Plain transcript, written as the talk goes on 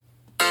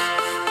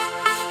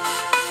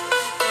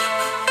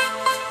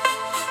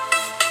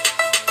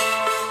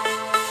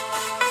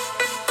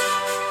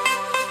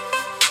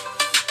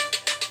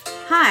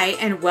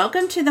and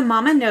welcome to the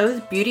Mama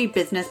Knows Beauty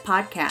Business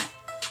Podcast.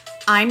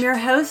 I'm your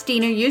host,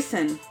 Dina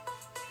Usen.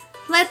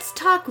 Let's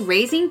talk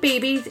raising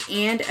babies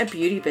and a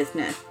beauty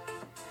business.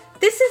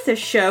 This is a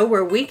show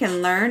where we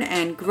can learn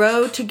and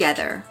grow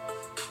together.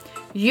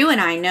 You and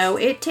I know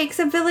it takes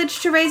a village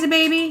to raise a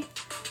baby,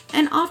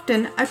 and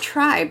often a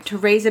tribe to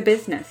raise a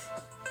business.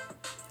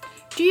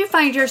 Do you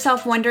find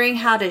yourself wondering,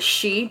 how does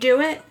she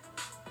do it?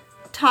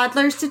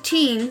 Toddlers to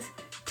teens,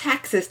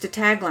 taxes to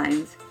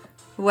taglines.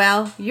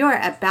 Well, you're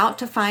about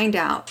to find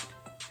out.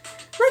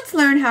 Let's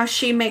learn how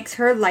she makes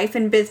her life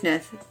and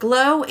business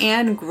glow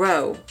and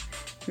grow.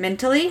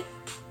 Mentally,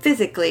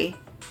 physically,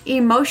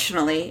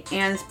 emotionally,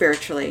 and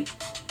spiritually.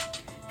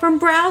 From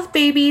brows,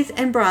 babies,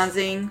 and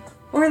bronzing,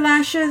 or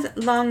lashes,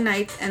 long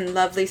nights, and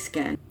lovely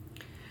skin.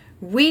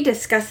 We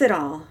discuss it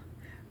all.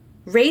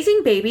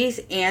 Raising babies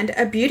and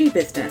a beauty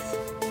business.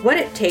 What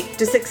it takes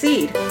to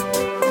succeed.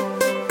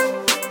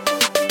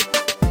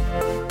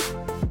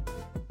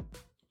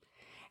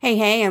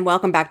 Hey, and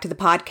welcome back to the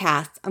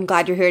podcast. I'm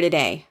glad you're here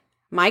today.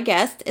 My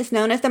guest is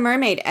known as the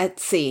Mermaid at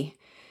Sea.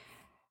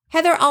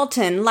 Heather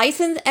Alton,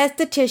 licensed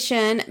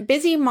esthetician,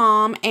 busy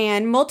mom,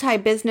 and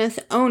multi-business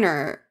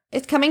owner,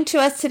 is coming to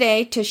us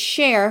today to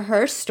share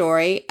her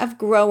story of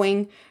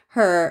growing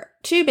her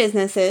two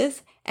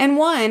businesses, and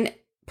one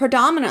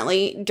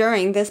predominantly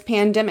during this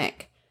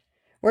pandemic.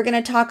 We're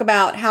going to talk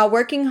about how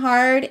working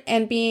hard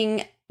and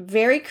being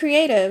very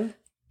creative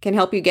can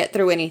help you get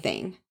through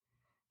anything.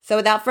 So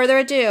without further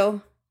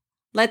ado,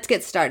 let's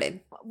get started.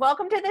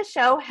 Welcome to the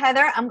show,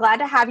 Heather. I'm glad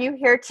to have you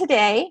here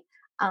today.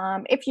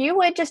 If you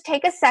would just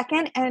take a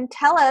second and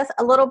tell us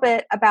a little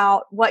bit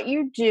about what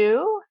you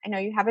do. I know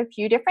you have a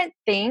few different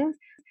things,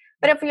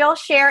 but if you'll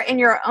share in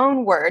your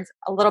own words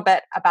a little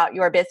bit about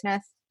your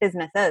businesses,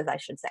 I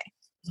should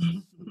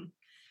say.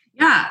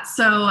 Yeah,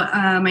 so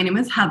my name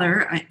is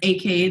Heather,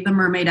 aka the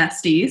Mermaid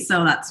Esty,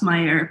 so that's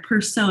my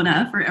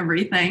persona for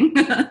everything.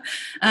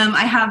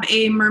 I have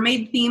a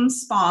mermaid themed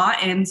spa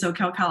in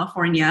SoCal,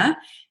 California,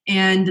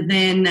 and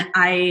then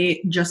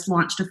I just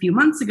launched a few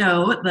months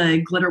ago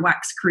the Glitter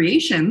Wax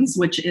Creations,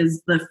 which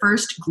is the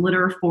first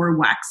glitter for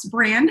wax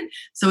brand.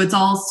 So it's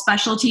all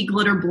specialty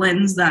glitter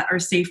blends that are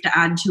safe to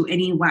add to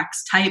any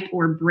wax type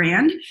or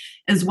brand,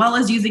 as well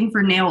as using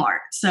for nail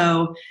art.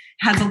 So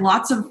has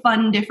lots of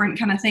fun, different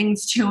kind of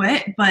things to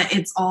it, but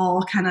it's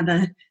all kind of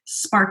the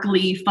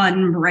sparkly,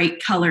 fun,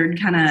 bright colored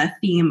kind of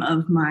theme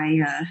of my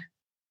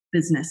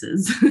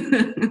businesses.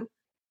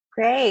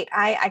 Great.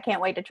 I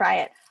can't wait to try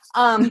it.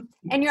 And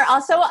you're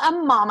also a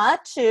mama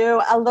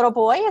to a little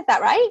boy, is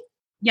that right?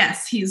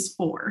 Yes, he's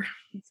 4.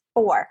 He's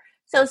 4.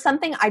 So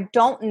something I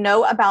don't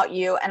know about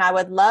you and I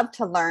would love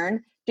to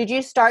learn, did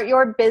you start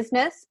your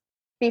business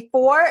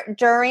before,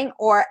 during,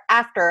 or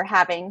after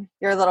having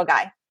your little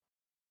guy?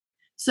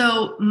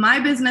 So my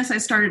business, I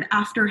started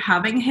after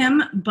having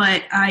him,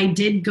 but I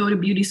did go to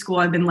beauty school.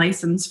 I've been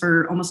licensed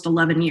for almost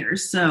 11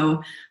 years.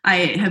 So I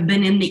have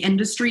been in the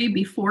industry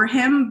before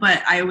him,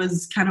 but I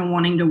was kind of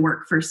wanting to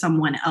work for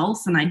someone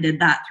else. And I did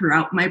that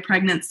throughout my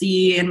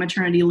pregnancy and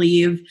maternity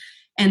leave.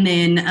 And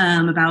then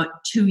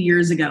about 2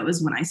 years ago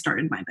is when I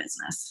started my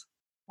business.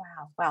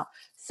 Wow.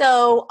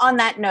 So on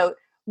that note,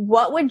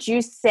 what would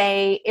you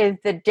say is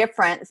the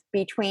difference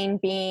between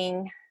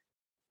being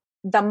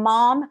the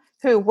mom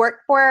who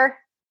worked for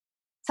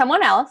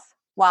someone else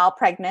while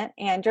pregnant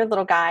and your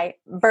little guy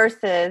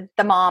versus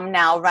the mom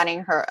now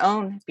running her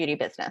own beauty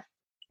business?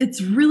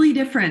 It's really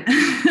different.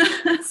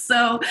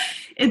 So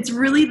it's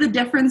really the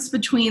difference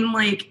between,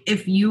 like,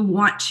 if you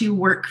want to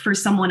work for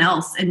someone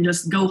else and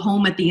just go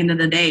home at the end of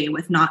the day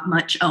with not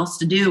much else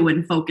to do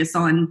and focus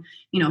on,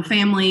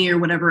 family or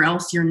whatever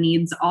else your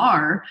needs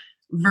are,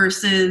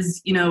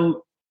 versus,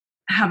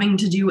 having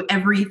to do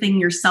everything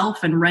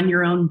yourself and run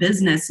your own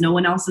business. No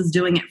one else is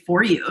doing it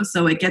for you.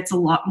 So it gets a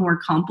lot more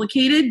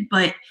complicated,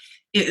 but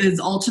it is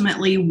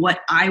ultimately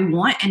what I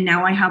want. And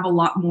now I have a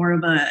lot more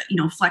of a,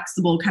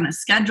 flexible kind of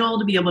schedule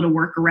to be able to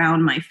work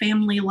around my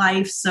family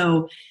life.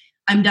 So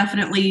I'm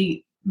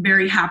definitely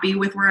very happy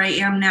with where I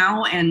am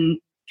now and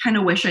kind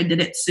of wish I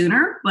did it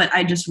sooner, but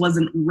I just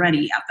wasn't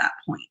ready at that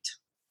point.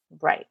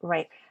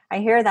 Right. I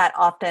hear that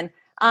often.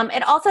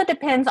 It also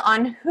depends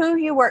on who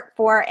you work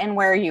for and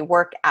where you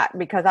work at,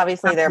 because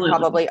obviously Absolutely. There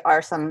probably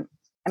are some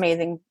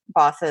amazing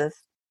bosses.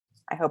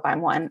 I hope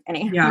I'm one.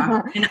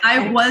 Yeah. And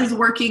I was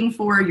working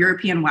for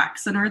European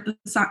Wax Center at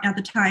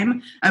the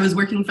time. I was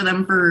working for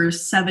them for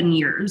 7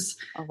 years.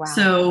 Oh, wow.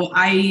 So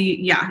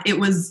it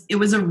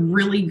was a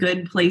really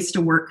good place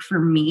to work for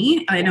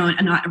me. I know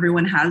not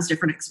everyone has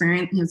different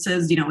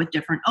experiences, with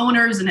different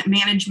owners, and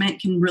management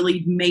can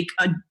really make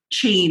a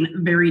chain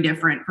very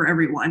different for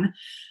everyone.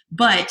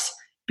 But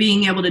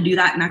being able to do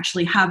that and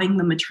actually having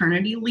the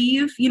maternity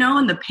leave,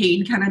 and the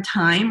paid kind of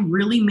time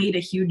really made a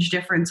huge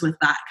difference with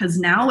that. Because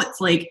now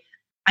it's like,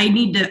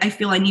 I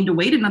feel I need to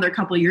wait another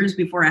couple of years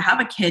before I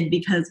have a kid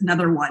because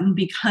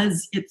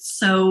it's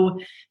so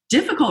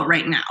difficult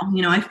right now.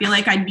 I feel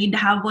like I need to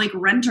have like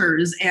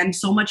renters and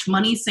so much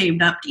money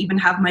saved up to even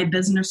have my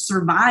business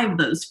survive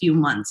those few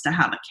months to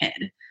have a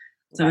kid.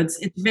 So it's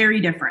very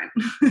different.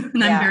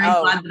 And I'm very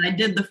glad that I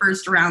did the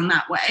first round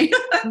that way.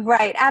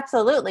 Right.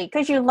 Absolutely.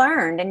 Because you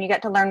learned and you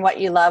get to learn what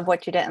you love,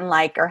 what you didn't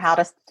like, or how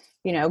to,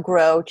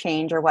 grow,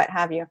 change, or what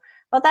have you.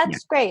 Well,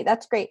 that's great.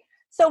 That's great.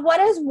 So what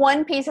is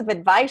one piece of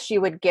advice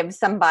you would give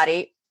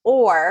somebody,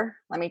 or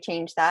let me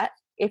change that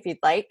if you'd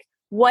like,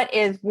 what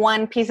is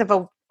one piece of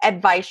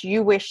advice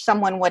you wish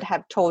someone would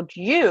have told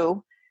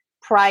you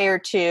prior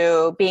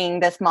to being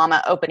this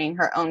mama opening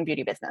her own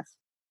beauty business?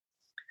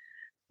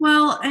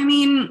 Well, I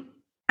mean,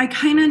 I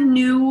kind of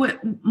knew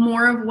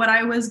more of what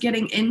I was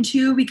getting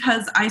into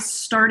because I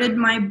started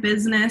my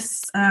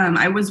business.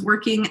 I was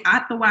working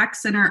at the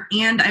wax center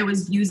and I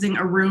was using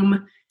a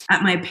room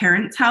at my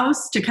parents'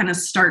 house to kind of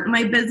start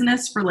my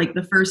business for like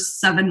the first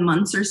 7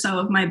 months or so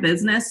of my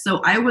business. So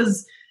I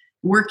was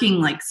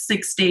working like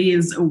 6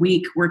 days a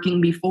week,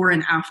 working before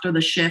and after the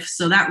shift.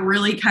 So that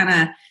really kind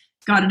of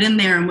got it in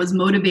there and was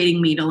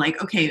motivating me to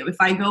like, okay, if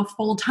I go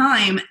full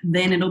time,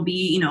 then it'll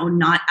be,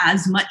 not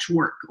as much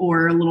work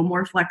or a little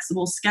more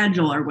flexible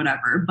schedule or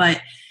whatever. But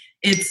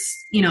it's,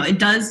 it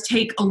does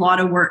take a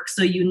lot of work.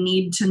 So you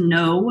need to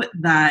know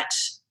that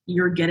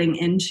you're getting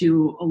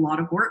into a lot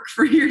of work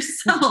for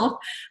yourself,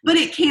 but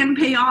it can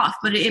pay off,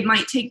 but it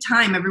might take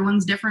time.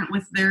 Everyone's different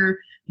with their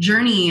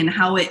journey and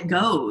how it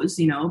goes,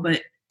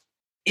 but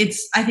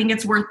I think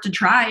it's worth to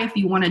try if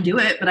you want to do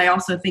it. But I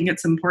also think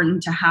it's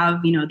important to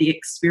have, the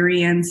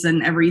experience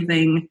and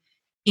everything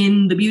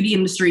in the beauty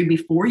industry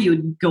before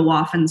you go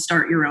off and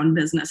start your own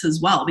business as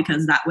well,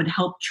 because that would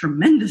help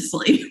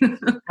tremendously.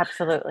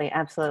 Absolutely.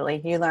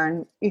 Absolutely.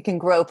 You can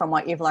grow from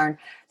what you've learned.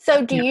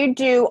 So do you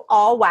do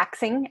all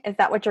waxing? Is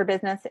that what your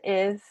business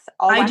is?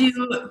 I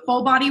do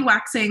full body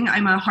waxing.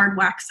 I'm a hard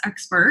wax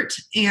expert,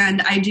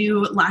 and I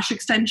do lash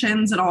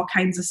extensions and all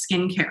kinds of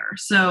skincare.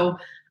 So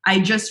I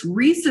just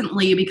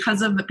recently,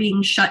 because of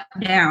being shut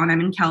down,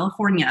 I'm in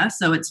California,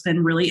 so it's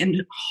been really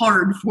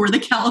hard for the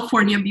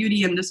California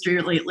beauty industry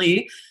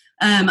lately.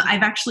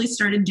 I've actually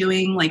started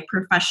doing like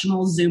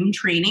professional Zoom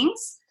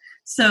trainings.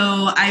 So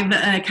I've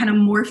kind of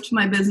morphed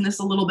my business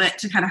a little bit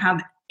to kind of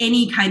have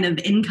any kind of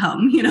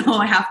income.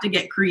 I have to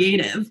get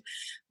creative.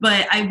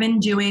 But I've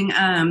been doing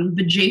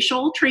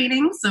vajacial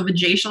training. So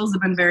vajacials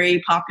have been very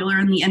popular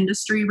in the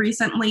industry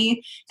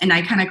recently, and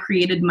I kind of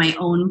created my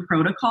own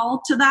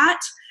protocol to that.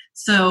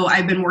 So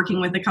I've been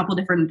working with a couple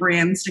different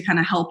brands to kind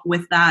of help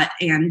with that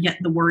and get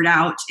the word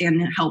out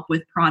and help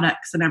with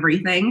products and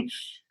everything.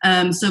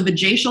 So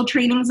vajacial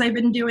trainings I've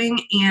been doing,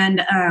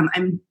 and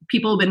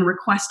people have been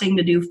requesting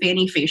to do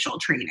fanny facial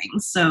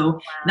trainings. So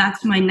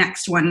that's my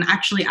next one.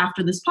 Actually,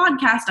 after this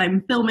podcast,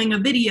 I'm filming a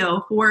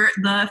video for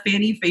the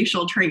fanny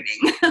facial training.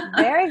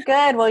 Very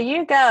good. Well,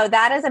 you go.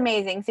 That is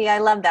amazing. See, I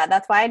love that.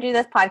 That's why I do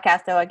this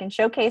podcast, so I can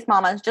showcase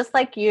mamas just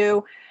like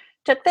you.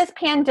 Took this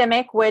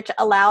pandemic, which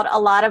allowed a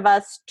lot of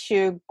us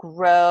to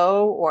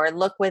grow or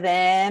look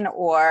within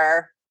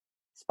or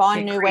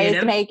spawn new ways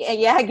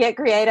to get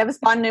creative,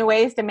 spawn new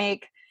ways to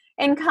make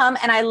income.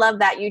 And I love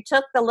that you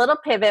took the little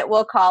pivot,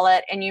 we'll call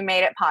it, and you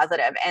made it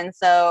positive. And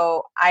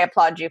so I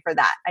applaud you for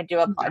that. I do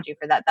applaud you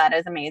for that. That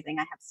is amazing.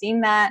 I have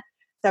seen that.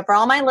 So for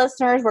all my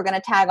listeners, we're going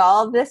to tag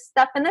all of this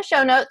stuff in the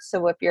show notes.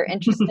 So if you're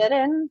interested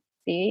in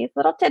these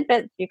little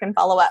tidbits, you can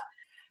follow up.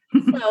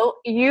 So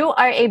you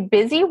are a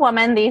busy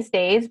woman these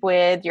days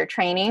with your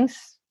trainings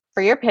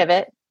for your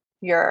pivot,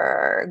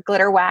 your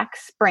glitter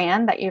wax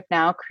brand that you've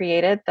now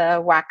created,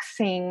 the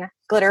waxing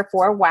glitter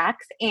for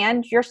wax,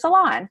 and your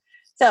salon.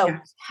 So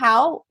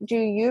how do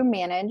you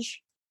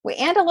manage,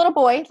 and a little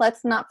boy,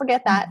 let's not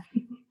forget that.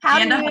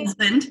 And a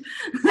husband.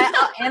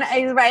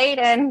 Right,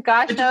 and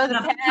gosh knows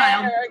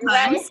child.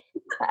 Right?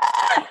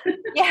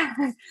 Yeah,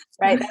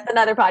 right, that's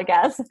another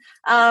podcast.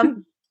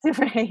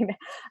 Right.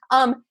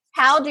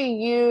 How do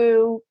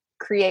you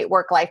create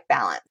work-life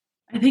balance?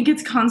 I think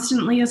it's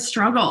constantly a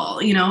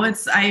struggle.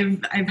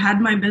 I've had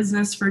my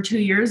business for 2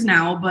 years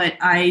now, but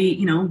I,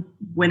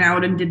 went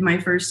out and did my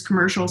first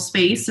commercial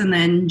space, and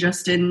then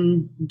just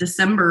in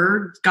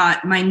December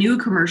got my new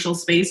commercial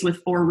space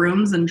with 4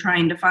 rooms and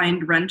trying to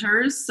find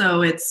renters.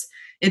 So it's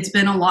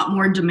been a lot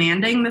more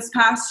demanding this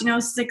past,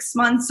 6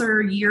 months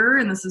or a year,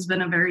 and this has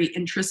been a very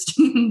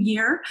interesting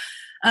year.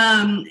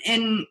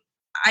 And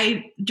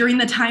during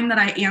the time that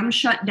I am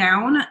shut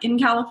down in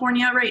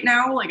California right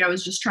now, like I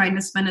was just trying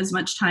to spend as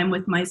much time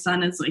with my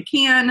son as I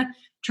can,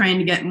 trying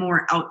to get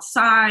more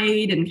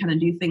outside and kind of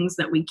do things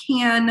that we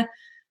can.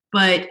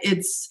 But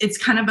it's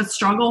kind of a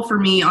struggle for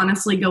me,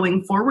 honestly,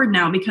 going forward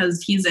now,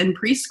 because he's in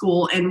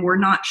preschool and we're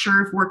not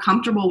sure if we're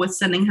comfortable with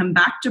sending him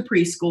back to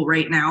preschool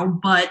right now.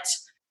 But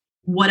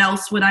what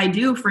else would I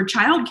do for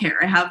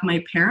childcare? I have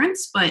my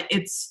parents, but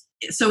it's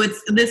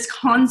this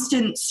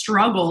constant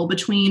struggle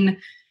between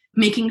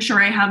making sure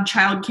I have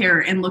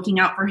childcare and looking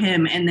out for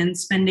him, and then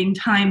spending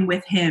time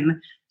with him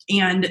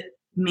and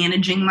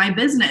managing my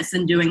business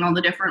and doing all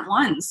the different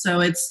ones.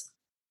 So it's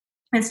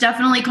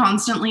definitely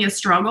constantly a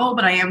struggle,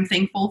 but I am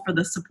thankful for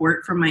the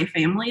support from my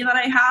family that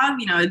I have.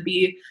 It'd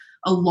be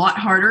a lot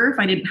harder if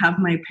I didn't have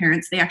my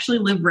parents. They actually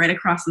live right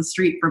across the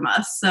street from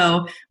us.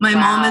 So my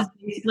mom is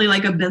basically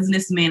like a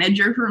business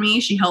manager for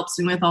me. She helps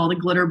me with all the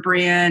glitter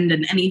brand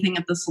and anything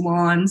at the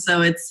salon.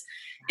 So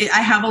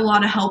I have a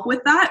lot of help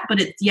with that,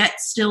 but it's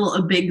yet still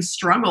a big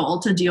struggle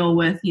to deal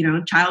with,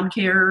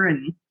 childcare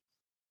and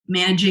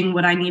managing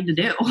what I need to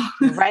do.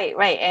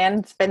 Right.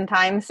 And spend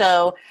time.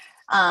 So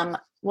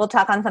we'll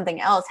talk on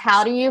something else.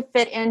 How do you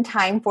fit in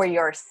time for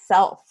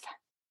yourself?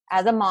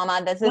 As a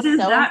mama, this is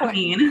so important.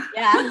 Mean?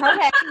 Yeah.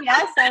 Okay.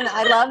 Yes. And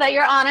I love that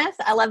you're honest.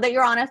 I love that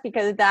you're honest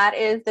because that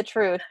is the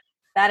truth.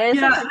 That is.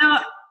 Yeah. No,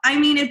 I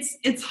mean,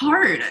 it's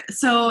hard.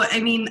 So, I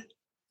mean,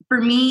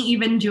 for me,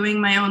 even doing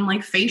my own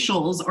like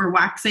facials or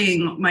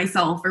waxing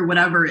myself or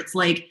whatever, it's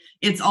like,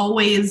 it's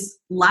always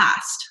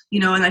last,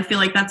 and I feel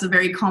like that's a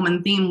very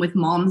common theme with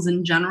moms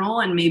in general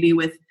and maybe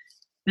with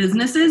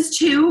businesses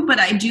too, but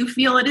I do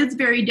feel it is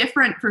very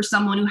different for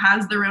someone who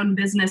has their own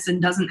business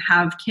and doesn't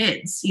have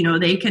kids.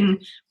 They can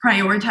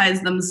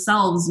prioritize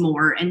themselves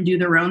more and do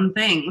their own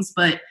things.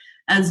 But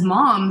as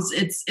moms,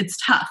 it's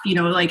tough,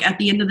 like at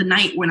the end of the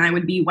night when I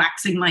would be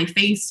waxing my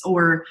face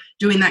or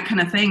doing that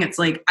kind of thing, it's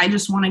like, I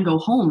just want to go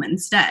home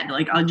instead.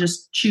 Like I'll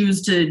just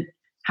choose to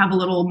have a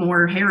little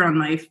more hair on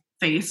my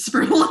face for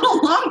a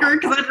little longer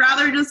because I'd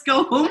rather just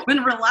go home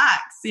and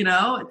relax,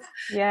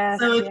 Yeah.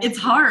 So it's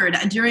hard.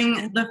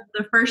 During the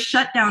first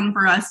shutdown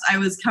for us, I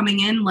was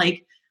coming in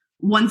like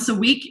once a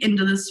week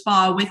into the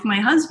spa with my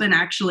husband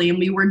actually, and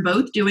we were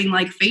both doing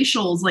like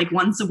facials like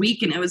once a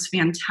week, and it was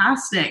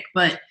fantastic.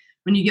 But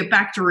when you get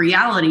back to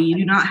reality, you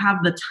do not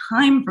have the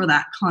time for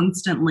that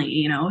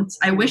constantly.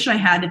 I wish I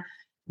had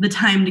the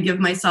time to give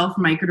myself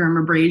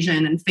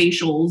microdermabrasion and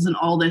facials and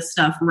all this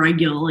stuff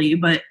regularly,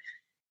 but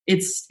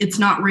it's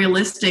not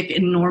realistic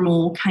in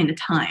normal kind of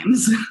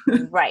times.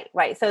 Right.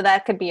 So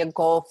that could be a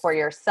goal for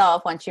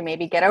yourself. Once you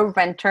maybe get a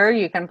renter,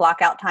 you can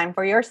block out time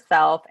for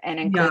yourself and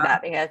include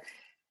that, because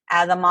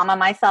as a mama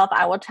myself,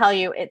 I will tell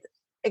you it's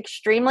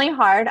extremely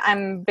hard.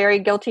 I'm very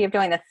guilty of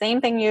doing the same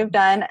thing you've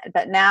done,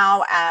 but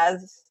now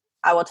as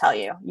I will tell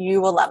you,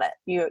 you will love it.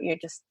 You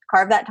just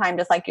carve that time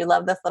just like you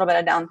love this little bit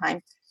of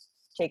downtime.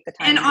 Take the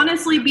time. And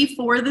honestly,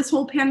 before this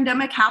whole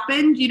pandemic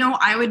happened,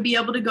 I would be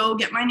able to go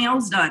get my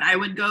nails done. I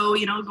would go,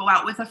 go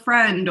out with a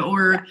friend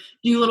or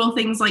do little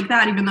things like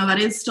that. Even though that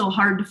is still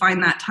hard to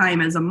find that time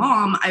as a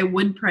mom, I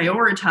would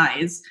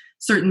prioritize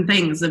certain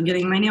things of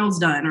getting my nails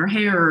done or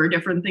hair or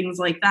different things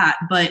like that.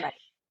 But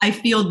I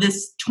feel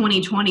this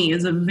 2020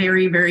 is a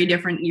very, very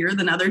different year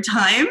than other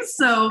times.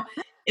 So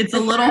it's a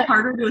little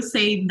harder to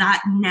say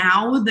that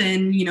now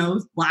than,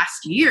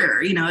 last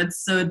year,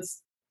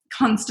 it's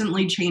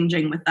constantly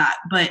changing with that.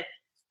 But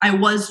I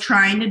was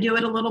trying to do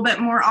it a little bit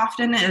more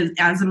often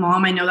as a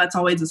mom. I know that's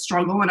always a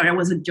struggle and I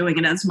wasn't doing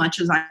it as much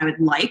as I would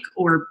like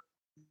or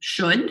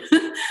should,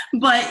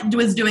 but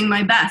was doing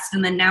my best.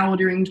 And then now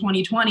during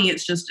 2020,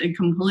 it's just a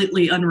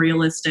completely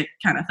unrealistic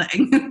kind of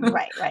thing.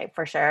 Right,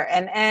 for sure.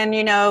 And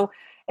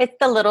it's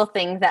the little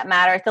things that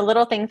matter. It's the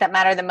little things that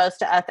matter the most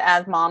to us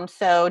as moms.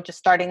 So just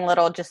starting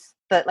little,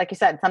 like you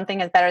said,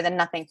 something is better than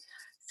nothing.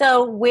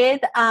 So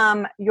with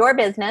your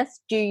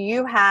business, do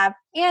you have,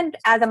 and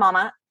as a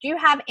mama, do you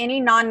have any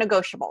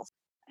non-negotiables?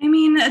 I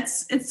mean,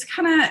 it's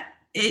kind of,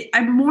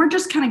 I'm more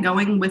just kind of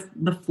going with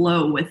the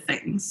flow with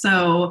things.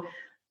 So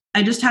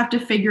I just have to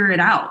figure it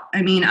out.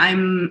 I mean,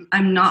 I'm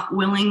not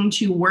willing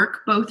to work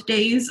both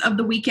days of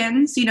the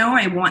weekends.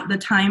 I want the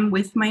time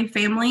with my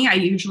family. I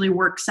usually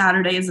work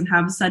Saturdays and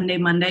have Sunday,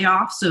 Monday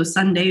off. So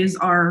Sundays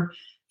are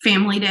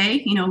family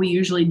day. We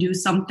usually do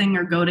something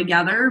or go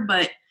together,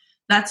 but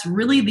that's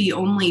really the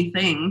only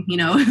thing,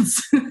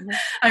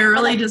 I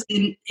really just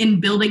in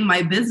building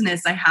my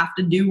business, I have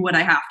to do what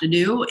I have to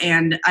do.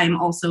 And I'm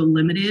also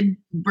limited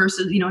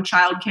versus,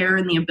 childcare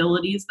and the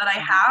abilities that I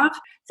have.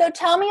 So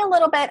tell me a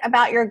little bit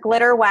about your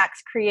glitter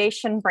wax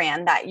creation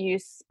brand that you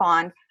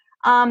spawned.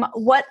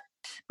 What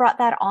brought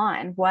that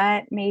on?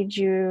 What made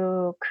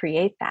you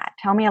create that?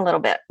 Tell me a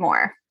little bit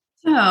more.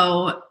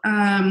 So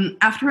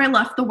after I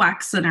left the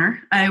wax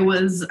center, I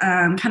was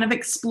kind of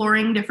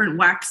exploring different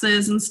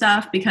waxes and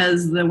stuff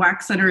because the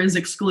wax center is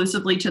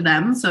exclusively to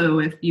them. So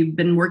if you've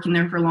been working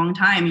there for a long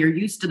time, you're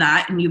used to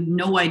that and you have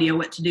no idea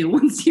what to do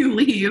once you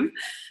leave.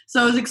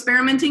 So I was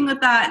experimenting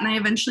with that and I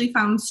eventually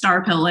found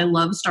Starpill. I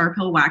love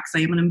Starpill wax.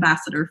 I am an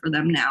ambassador for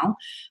them now.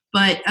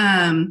 But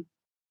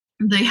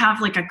they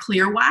have like a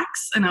clear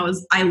wax and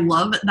I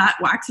love that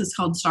wax. It's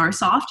called Star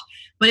Soft,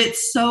 but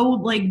it's so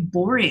like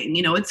boring,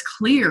 it's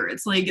clear.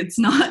 It's like, it's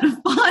not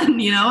fun,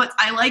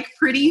 I like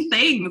pretty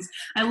things.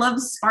 I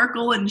love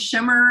sparkle and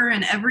shimmer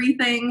and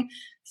everything.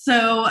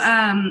 So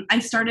I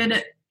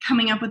started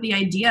coming up with the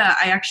idea.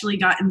 I actually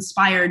got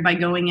inspired by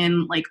going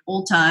in like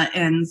Ulta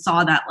and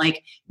saw that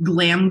like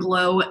Glam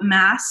Glow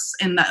masks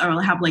and that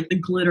or have like the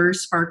glitter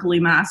sparkly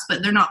masks,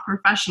 but they're not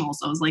professional.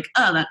 So I was like,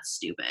 oh, that's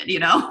stupid,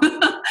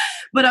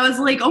 But I was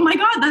like, oh my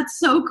God, that's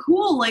so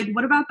cool. Like,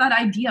 what about that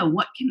idea?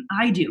 What can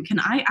I do? Can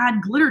I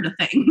add glitter to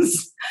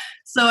things?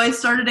 So I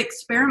started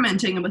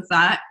experimenting with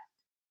that.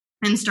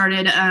 and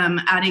started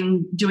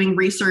doing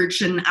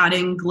research and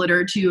adding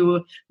glitter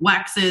to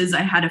waxes.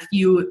 I had a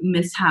few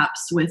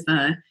mishaps with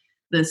the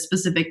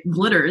specific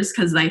glitters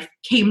because I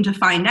came to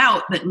find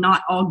out that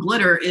not all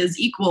glitter is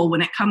equal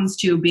when it comes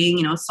to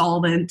being,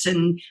 solvent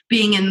and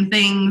being in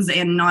things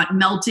and not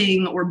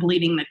melting or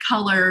bleeding the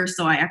color.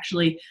 So I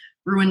actually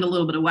ruined a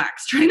little bit of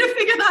wax trying to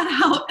figure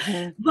that out.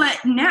 Mm-hmm. But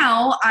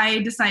now I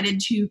decided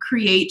to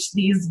create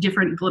these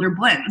different glitter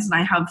blends. And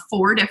I have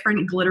 4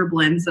 different glitter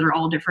blends that are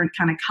all different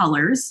kind of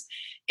colors.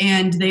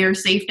 And they are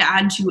safe to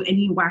add to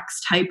any wax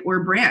type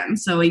or brand.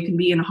 So you can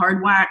be in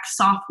hard wax,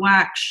 soft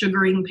wax,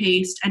 sugaring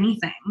paste,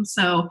 anything.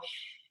 So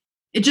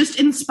it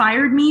just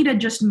inspired me to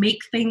just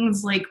make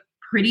things like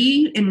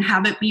pretty and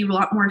have it be a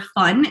lot more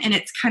fun. And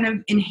it's kind of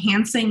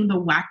enhancing the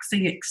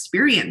waxing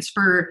experience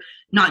for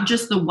not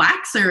just the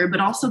waxer, but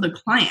also the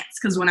clients.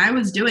 Because when I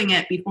was doing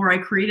it before I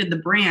created the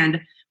brand,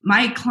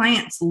 my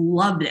clients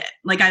loved it.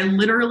 Like I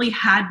literally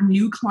had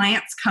new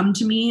clients come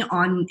to me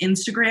on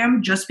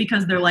Instagram just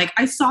because they're like,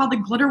 I saw the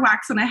glitter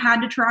wax and I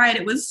had to try it.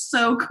 It was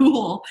so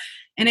cool.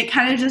 And it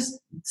kind of just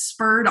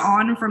spurred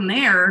on from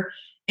there.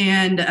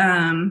 And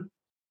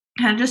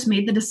kind of just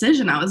made the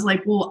decision. I was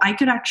like, well, I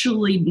could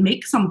actually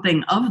make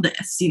something of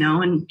this,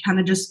 and kind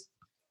of just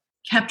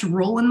kept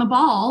rolling the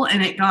ball,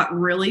 and it got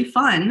really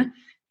fun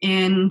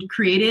and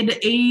created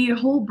a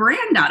whole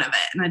brand out of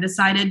it. And I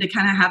decided to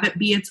kind of have it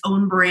be its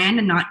own brand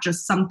and not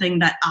just something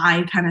that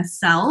I kind of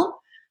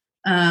sell.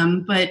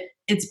 But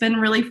it's been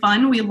really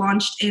fun. We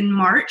launched in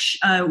March,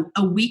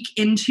 a week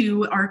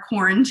into our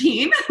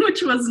quarantine,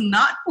 which was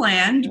not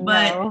planned. No.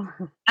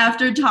 But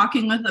after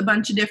talking with a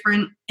bunch of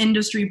different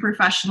industry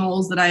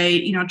professionals that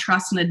I,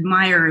 trust and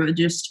admire,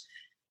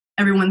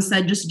 everyone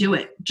said, just do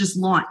it, just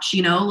launch,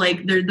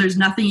 like there's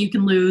nothing you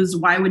can lose.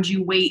 Why would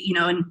you wait?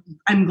 And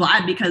I'm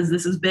glad because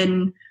this has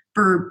been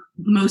for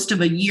most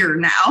of a year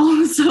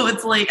now. So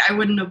it's like, I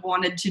wouldn't have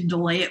wanted to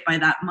delay it by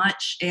that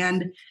much.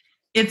 And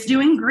it's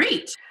doing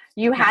great.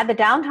 You had the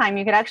downtime.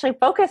 You could actually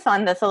focus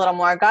on this a little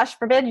more. Gosh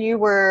forbid you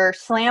were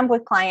slammed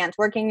with clients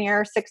working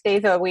your 6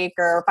 days a week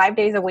or 5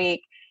 days a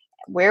week.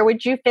 Where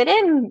would you fit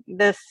in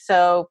this?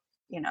 So,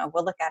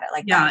 we'll look at it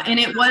like that. Yeah, and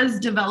it was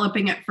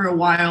developing it for a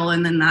while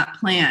and then that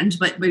planned,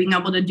 but being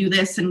able to do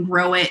this and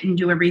grow it and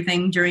do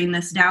everything during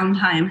this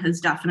downtime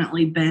has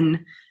definitely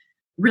been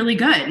really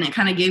good. And it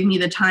kind of gave me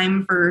the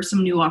time for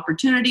some new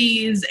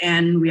opportunities.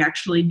 And we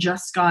actually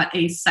just got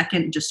a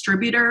second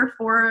distributor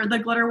for the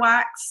glitter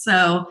wax.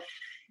 So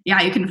yeah,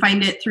 you can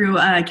find it through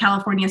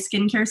California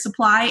Skincare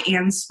Supply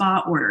and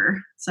Spa Order.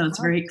 So it's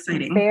very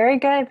exciting. Very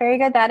good. Very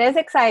good. That is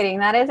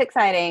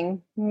exciting.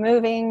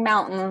 Moving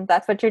mountains.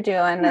 That's what you're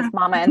doing, this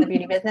mama in the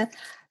beauty business.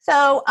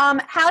 So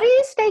how do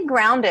you stay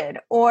grounded,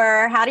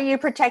 or how do you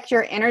protect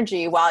your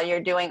energy while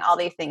you're doing all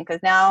these things?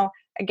 Because now,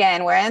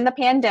 again, we're in the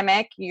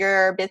pandemic.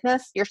 Your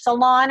business, your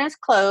salon is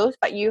closed,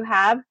 but you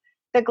have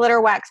the glitter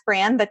wax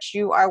brand that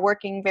you are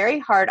working very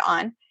hard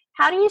on.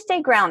 How do you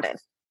stay grounded?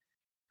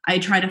 I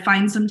try to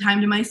find some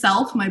time to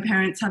myself. My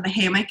parents have a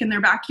hammock in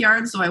their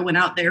backyard, so I went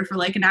out there for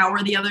like an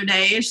hour the other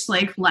day, just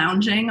like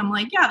lounging. I'm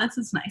like, yeah, this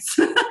is nice.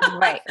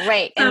 Right.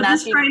 So and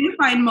just trying to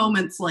find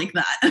moments like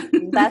that.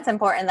 That's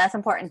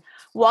important.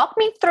 Walk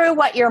me through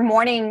what your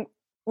morning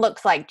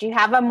looks like. Do you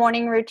have a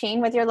morning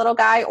routine with your little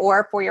guy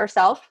or for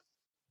yourself?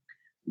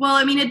 Well,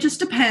 I mean, it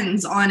just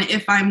depends on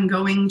if I'm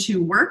going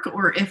to work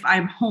or if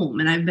I'm home,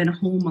 and I've been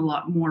home a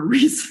lot more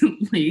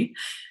recently.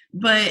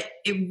 But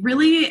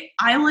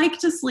I like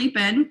to sleep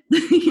in.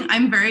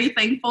 I'm very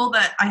thankful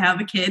that I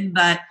have a kid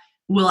that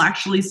will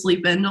actually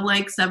sleep into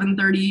like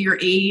 7:30 or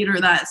 8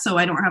 or that, so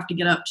I don't have to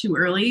get up too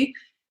early.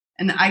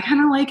 And I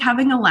kind of like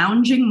having a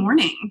lounging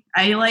morning.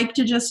 I like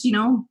to just,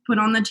 put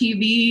on the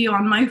TV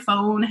on my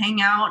phone,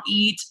 hang out,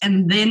 eat,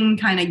 and then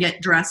kind of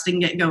get dressed and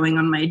get going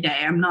on my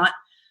day. I'm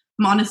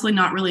honestly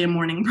not really a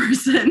morning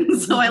person,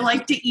 so I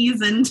like to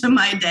ease into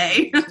my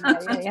day. Yeah,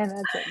 that's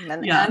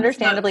it. Yeah,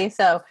 understandably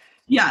so.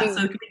 Yeah,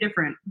 so it can be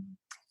different.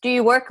 Do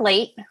you work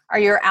late? Are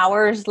your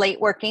hours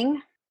late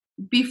working?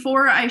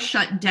 Before I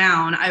shut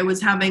down, I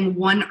was having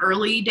one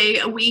early day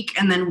a week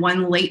and then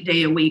one late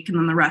day a week. And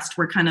then the rest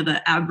were kind of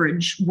the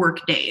average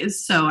work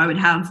days. So I would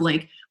have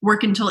like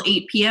work until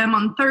 8 p.m.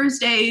 on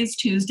Thursdays.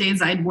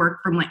 Tuesdays, I'd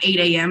work from like 8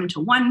 a.m. to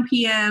 1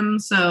 p.m.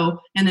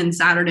 And then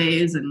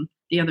Saturdays and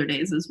the other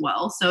days as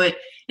well. So it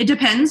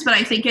depends, but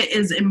I think it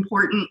is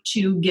important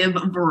to give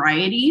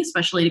variety,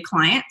 especially to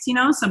clients.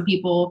 Some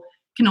people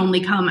can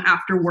only come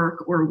after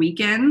work or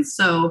weekends.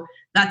 So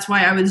that's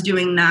why I was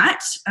doing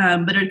that.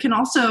 But it can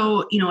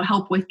also,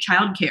 help with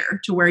childcare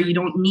to where you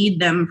don't need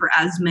them for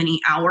as many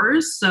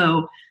hours.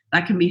 So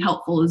that can be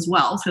helpful as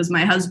well, because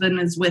my husband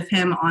is with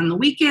him on the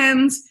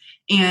weekends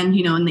and,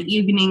 in the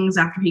evenings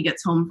after he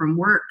gets home from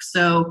work.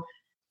 So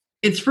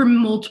it's for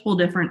multiple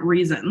different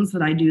reasons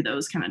that I do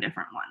those kind of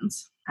different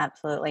ones.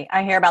 Absolutely.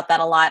 I hear about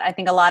that a lot. I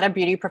think a lot of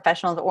beauty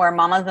professionals or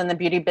mamas in the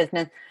beauty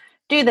business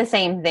do the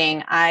same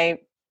thing. I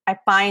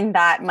find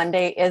that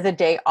Monday is a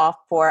day off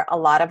for a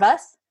lot of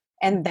us.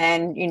 And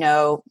then,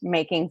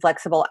 making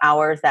flexible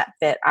hours that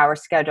fit our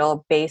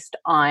schedule based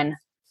on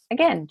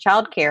again,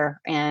 childcare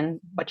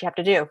and what you have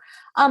to do.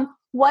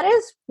 What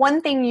is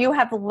one thing you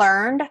have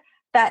learned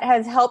that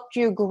has helped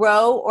you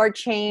grow or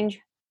change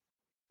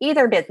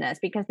either business?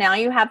 Because now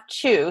you have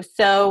two.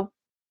 So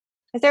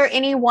is there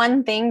any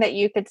one thing that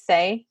you could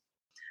say?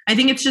 I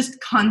think it's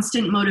just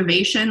constant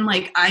motivation.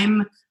 Like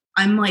I'm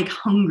like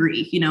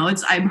hungry,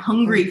 I'm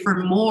hungry for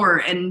more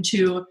and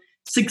to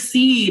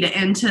succeed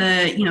and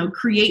to,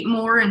 create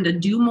more and to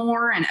do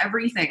more and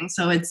everything.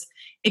 So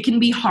it can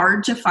be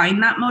hard to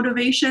find that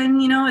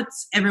motivation.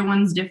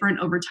 Everyone's different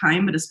over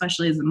time, but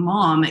especially as a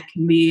mom, it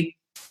can be,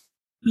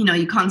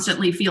 you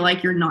constantly feel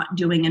like you're not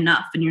doing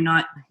enough and you're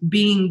not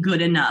being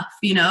good enough,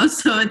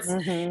 so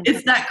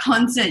it's that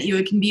constant,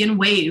 it can be in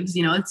waves,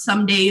 it's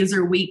some days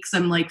or weeks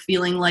I'm like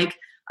feeling like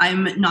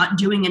I'm not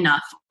doing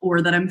enough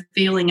or that I'm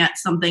failing at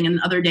something, and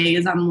other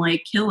days I'm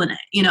like killing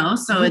it,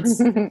 so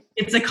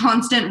it's a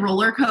constant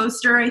roller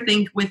coaster, I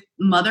think, with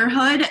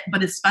motherhood,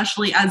 but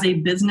especially as a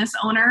business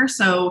owner.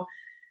 So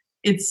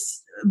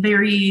it's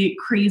very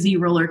crazy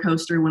roller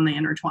coaster when they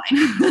intertwine.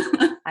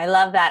 I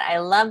love that. I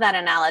love that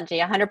analogy.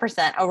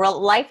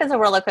 100%. Life is a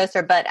roller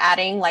coaster, but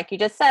adding, like you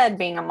just said,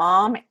 being a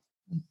mom,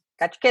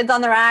 got your kids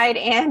on the ride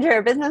and you're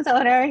a business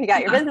owner, you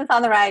got your business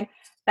on the ride.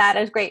 That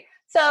is great.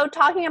 So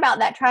talking about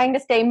that, trying to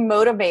stay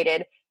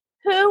motivated,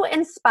 who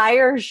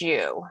inspires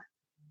you?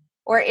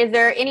 Or is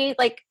there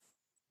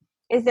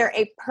is there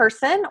a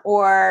person,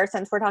 or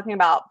since we're talking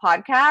about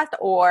podcast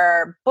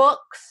or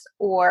books,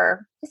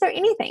 or is there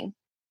anything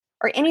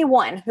or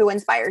anyone who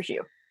inspires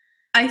you?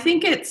 I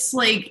think it's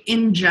like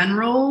in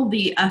general,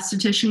 the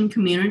esthetician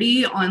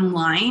community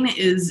online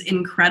is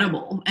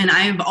incredible. And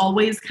I've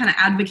always kind of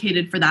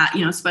advocated for that,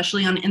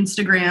 especially on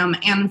Instagram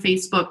and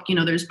Facebook,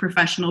 there's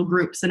professional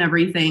groups and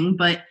everything,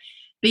 but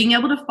being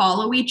able to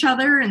follow each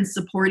other and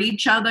support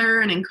each other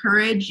and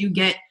encourage, you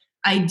get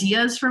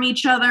ideas from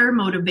each other,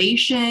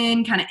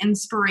 motivation, kind of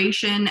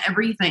inspiration,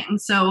 everything.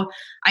 So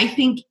I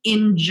think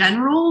in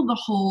general, the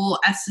whole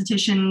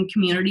esthetician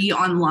community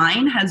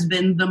online has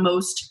been the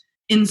most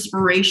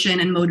inspiration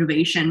and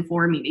motivation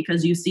for me,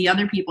 because you see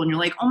other people and you're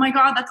like, oh my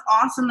God, that's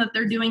awesome that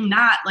they're doing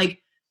that. Like,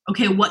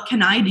 okay, what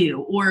can I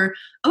do? Or,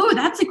 oh,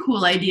 that's a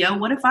cool idea.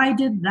 What if I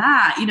did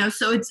that?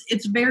 So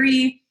it's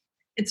very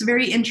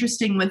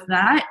interesting with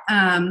that.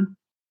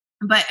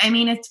 But I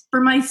mean, it's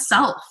for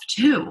myself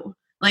too.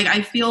 Like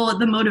I feel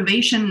the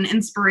motivation and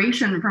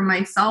inspiration from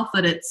myself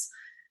that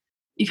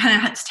you kind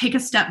of have to take a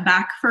step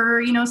back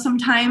for,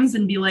 sometimes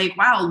and be like,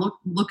 wow,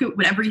 look at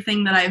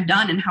everything that I've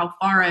done and how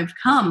far I've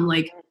come.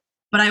 Like,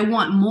 but I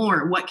want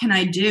more. What can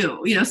I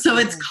do? So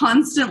it's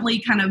constantly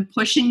kind of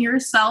pushing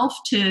yourself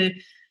to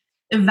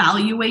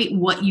evaluate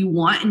what you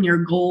want and your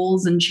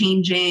goals and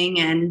changing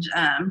and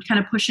kind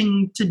of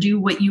pushing to do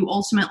what you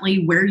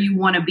ultimately, where you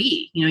want to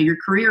be. Your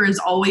career is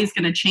always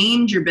going to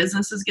change. Your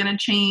business is going to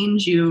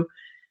change.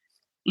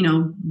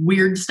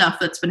 Weird stuff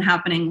that's been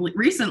happening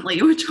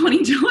recently with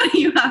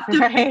 2020, you have to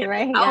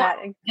right. Yeah.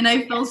 And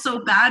I feel so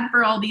bad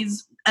for all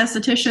these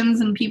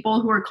estheticians and people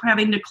who are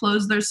having to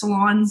close their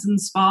salons and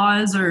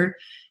spas or,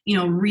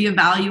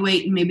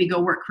 reevaluate and maybe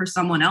go work for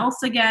someone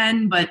else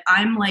again. But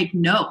I'm like,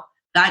 no,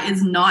 that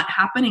is not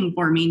happening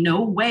for me.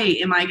 No way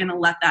am I going to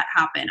let that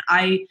happen.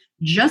 I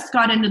just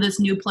got into this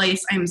new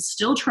place. I'm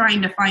still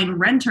trying to find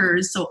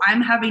renters. So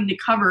I'm having to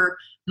cover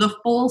the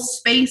full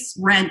space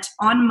rent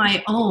on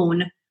my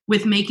own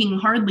with making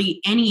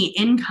hardly any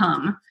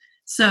income.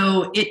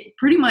 So it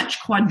pretty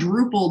much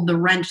quadrupled the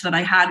rent that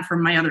I had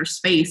from my other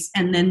space.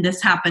 And then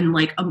this happened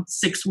like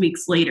 6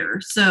 weeks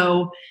later.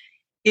 So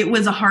it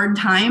was a hard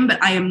time,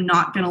 but I am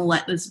not going to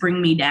let this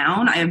bring me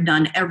down. I have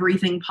done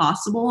everything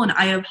possible and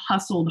I have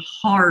hustled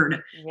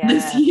hard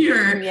this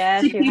year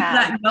to keep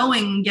that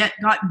going,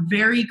 got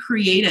very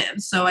creative.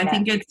 So I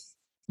think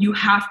you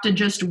have to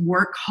just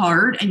work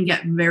hard and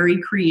get very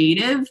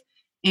creative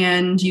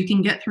and you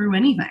can get through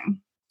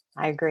anything.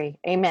 I agree.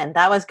 Amen.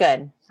 That was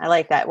good. I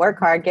like that. Work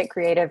hard, get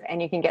creative,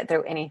 and you can get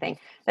through anything.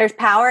 There's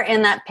power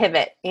in that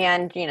pivot.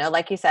 And,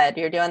 like you said,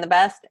 you're doing the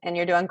best and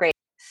you're doing great.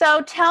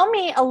 So tell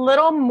me a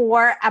little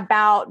more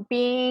about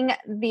being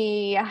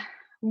the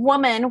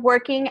woman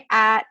working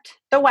at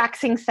the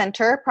waxing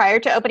center prior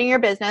to opening your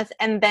business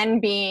and then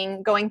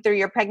going through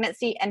your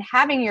pregnancy and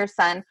having your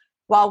son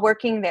while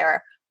working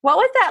there. What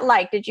was that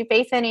like? Did you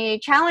face any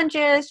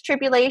challenges,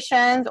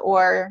 tribulations,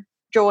 or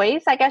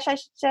joys, I guess I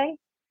should say?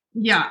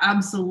 Yeah,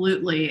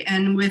 absolutely.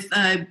 And with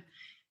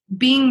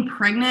being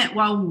pregnant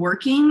while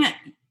working,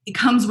 it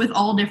comes with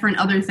all different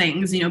other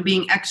things,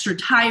 being extra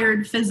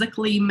tired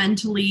physically,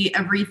 mentally,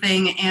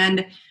 everything.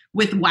 And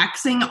with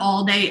waxing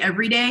all day,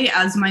 every day,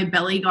 as my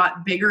belly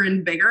got bigger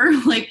and bigger,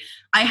 like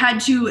I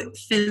had to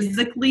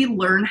physically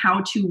learn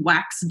how to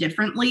wax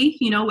differently,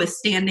 with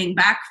standing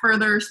back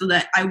further so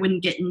that I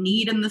wouldn't get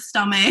kneed in the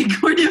stomach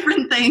or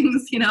different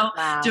things,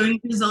 Wow. Doing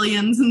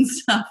Brazilians and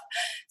stuff.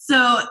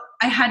 So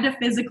I had to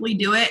physically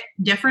do it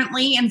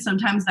differently. And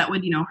sometimes that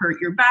would,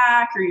 hurt your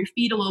back or your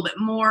feet a little bit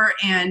more.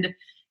 And,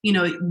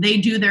 they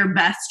do their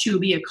best to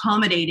be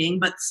accommodating,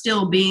 but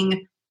still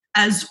being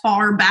as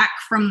far back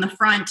from the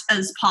front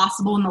as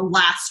possible in the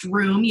last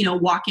room.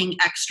 Walking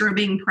extra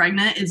being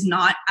pregnant is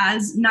not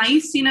as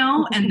nice,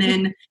 and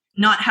then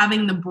not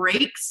having the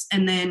breaks,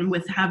 and then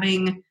with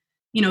having,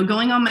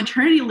 going on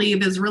maternity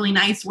leave is really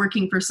nice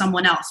working for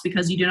someone else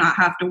because you do not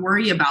have to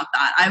worry about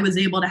that. I was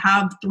able to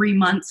have 3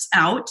 months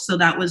out, so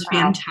that was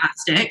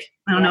fantastic.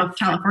 I don't know if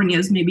California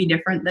is maybe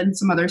different than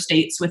some other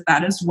states with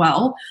that as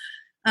well.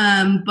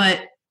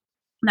 But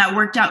that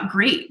worked out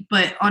great.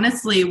 But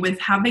honestly, with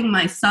having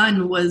my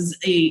son was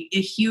a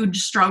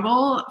huge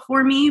struggle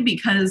for me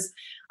because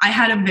I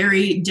had a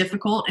very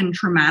difficult and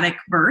traumatic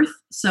birth.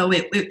 So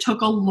it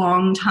took a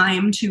long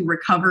time to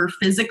recover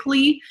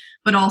physically,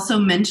 but also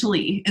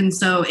mentally. And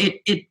so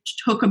it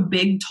took a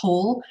big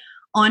toll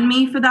on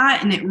me for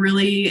that. And it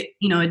really,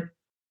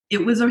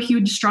 it was a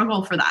huge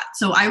struggle for that.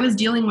 So I was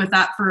dealing with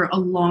that for a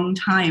long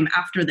time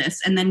after this.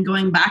 And then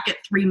going back at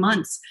 3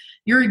 months,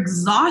 you're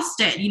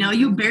exhausted.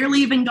 You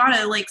barely even got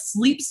a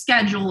sleep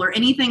schedule or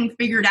anything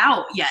figured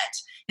out yet.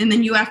 And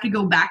then you have to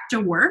go back to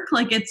work.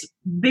 It's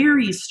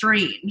very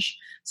strange.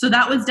 So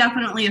that was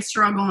definitely a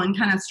struggle and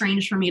kind of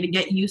strange for me to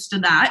get used to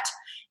that.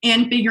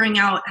 And figuring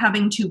out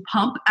having to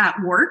pump at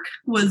work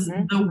was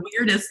the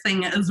weirdest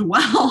thing as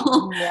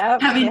well.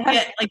 Having to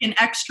get an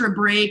extra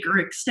break or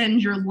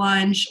extend your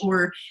lunch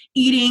or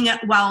eating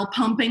while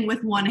pumping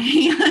with one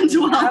hand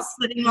while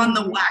sitting on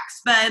the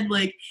wax bed.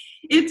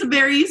 It's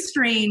very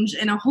strange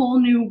and a whole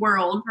new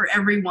world for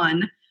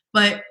everyone.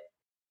 But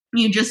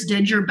you just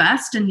did your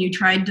best and you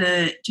tried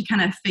to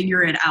kind of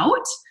figure it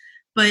out.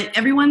 But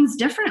everyone's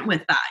different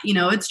with that.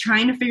 It's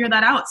trying to figure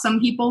that out. Some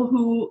people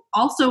who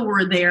also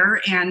were there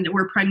and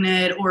were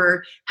pregnant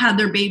or had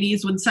their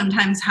babies would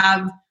sometimes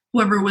have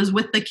whoever was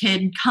with the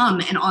kid come,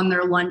 and on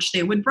their lunch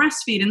they would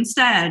breastfeed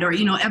instead. Or,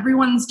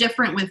 everyone's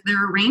different with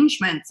their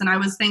arrangements. And I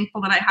was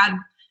thankful that I had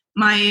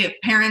my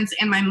parents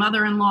and my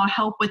mother-in-law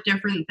help with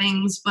different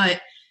things. But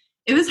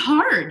it was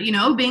hard,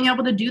 being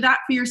able to do that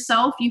for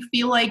yourself. You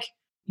feel like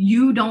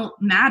you don't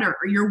matter.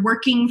 You're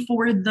working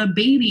for the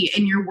baby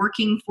and you're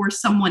working for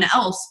someone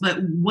else, but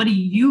what do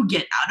you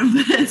get out of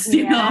this?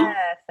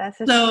 That's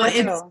so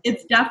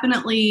it's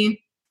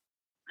definitely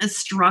a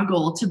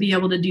struggle to be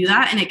able to do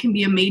that, and it can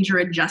be a major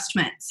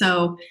adjustment.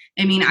 So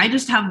I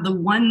just have the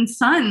one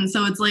son,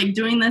 so it's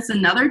doing this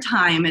another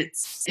time.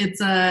 It's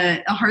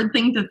a hard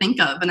thing to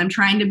think of, and I'm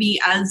trying to be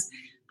as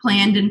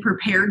planned and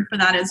prepared for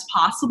that as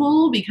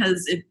possible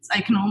because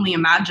I can only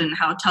imagine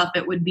how tough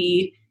it would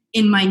be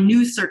in my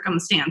new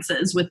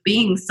circumstances with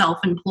being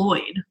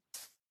self-employed.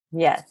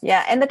 Yes.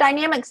 Yeah. And the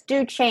dynamics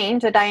do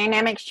change. The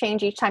dynamics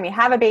change each time you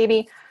have a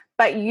baby,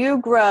 but you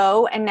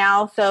grow. And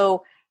now,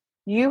 so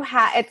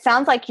it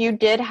sounds like you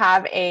did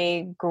have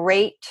a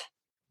great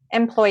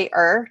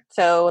employer.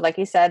 So like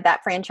you said,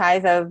 that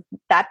franchise of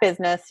that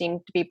business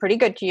seemed to be pretty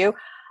good to you.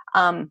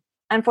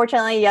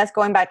 Unfortunately, yes,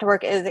 going back to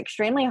work is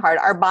extremely hard.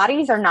 Our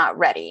bodies are not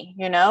ready,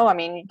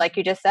 like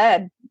you just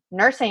said,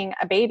 nursing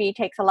a baby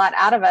takes a lot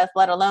out of us,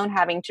 let alone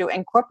having to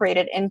incorporate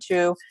it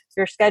into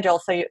your schedule.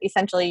 So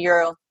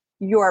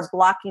you're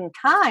blocking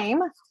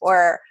time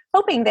or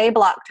hoping they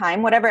block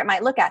time, whatever it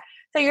might look at.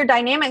 So your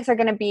dynamics are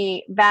going to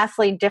be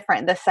vastly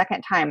different the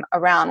second time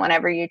around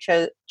whenever you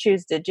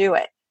choose to do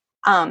it.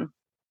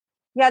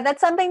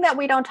 That's something that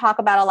we don't talk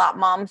about a lot.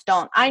 Moms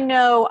don't. I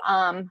know,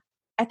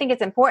 I think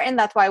it's important.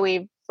 That's why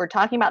we're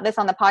talking about this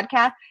on the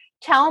podcast.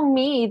 Tell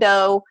me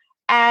though,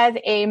 as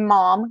a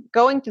mom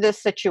going through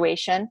this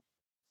situation,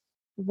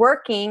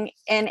 working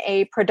in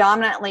a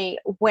predominantly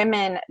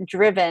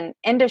women-driven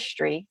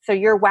industry, so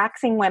you're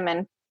waxing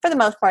women for the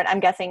most part, I'm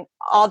guessing,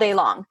 all day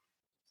long.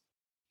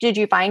 Did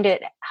you find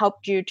it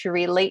helped you to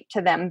relate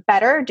to them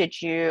better?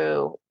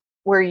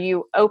 Were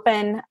you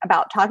open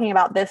about talking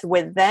about this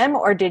with them,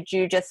 or did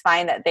you just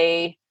find that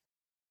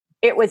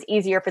it was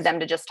easier for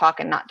them to just talk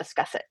and not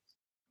discuss it?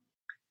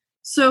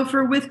 So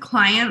with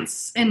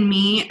clients and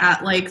me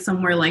at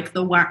somewhere like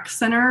the wax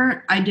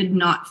center, I did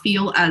not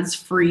feel as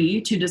free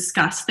to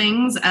discuss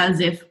things as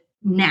if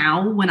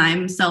now when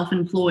I'm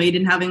self-employed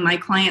and having my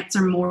clients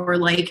are more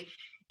like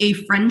a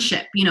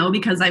friendship,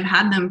 because I've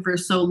had them for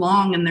so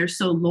long and they're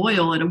so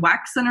loyal. At a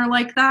wax center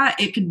like that,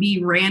 it could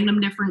be random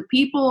different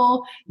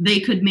people. They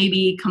could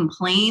maybe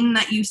complain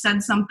that you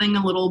said something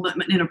a little bit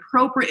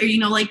inappropriate,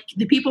 or,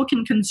 the people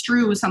can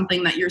construe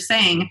something that you're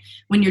saying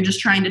when you're just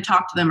trying to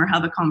talk to them or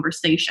have a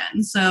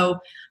conversation. So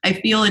I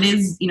feel it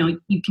is,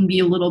 you can be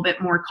a little bit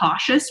more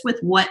cautious with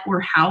what or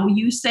how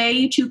you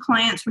say to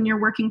clients when you're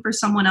working for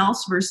someone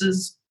else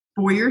versus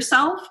for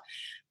yourself.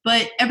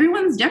 But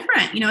everyone's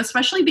different,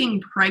 especially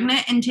being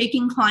pregnant and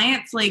taking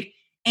clients,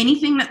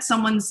 anything that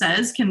someone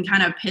says can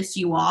kind of piss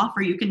you off,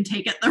 or you can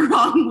take it the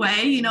wrong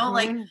way,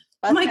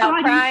 oh my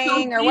God,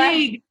 you're so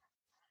big.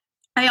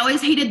 I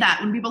always hated that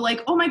when people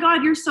oh my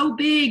God, you're so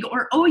big,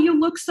 or, oh, you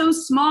look so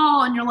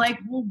small. And you're like,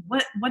 well,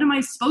 what am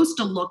I supposed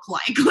to look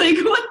like? What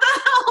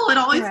the hell? It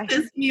always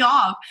pissed me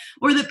off.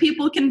 Or that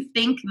people can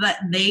think that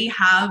they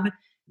have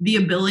the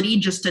ability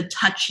just to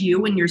touch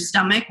you in your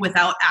stomach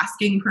without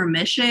asking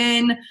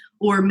permission,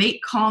 or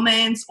make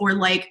comments, or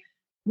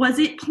was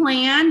it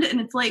planned? And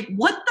it's like,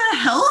 what the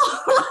hell?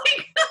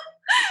 Like,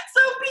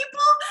 so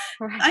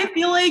people, I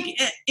feel like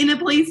in a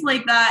place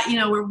like that, you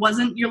know, where it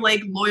wasn't your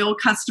like loyal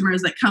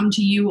customers that come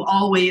to you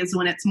always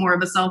when it's more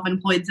of a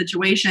self-employed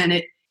situation,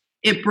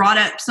 it brought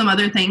up some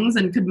other things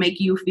and could make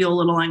you feel a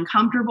little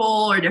uncomfortable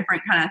or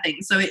different kind of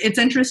things. So it's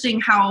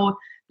interesting how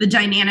the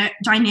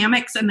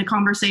dynamics and the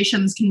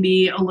conversations can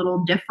be a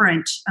little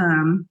different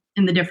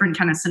in the different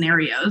kind of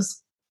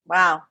scenarios.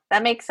 Wow,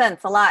 that makes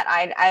sense a lot.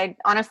 I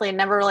honestly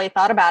never really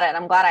thought about it. And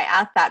I'm glad I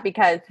asked that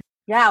because,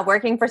 yeah,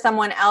 working for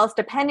someone else,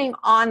 depending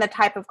on the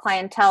type of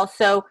clientele.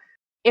 So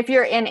if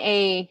you're in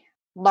a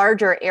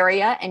larger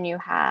area and you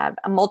have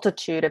a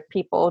multitude of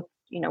people,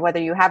 you know, whether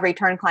you have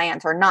return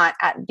clients or not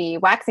at the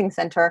waxing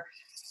center,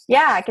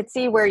 yeah, I could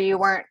see where you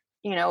weren't,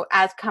 you know,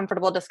 as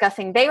comfortable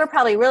discussing. They were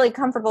probably really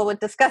comfortable with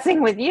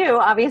discussing with you,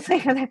 obviously,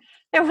 because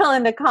they're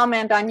willing to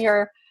comment on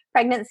your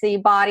pregnancy,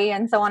 body,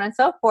 and so on and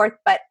so forth.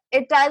 But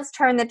it does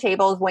turn the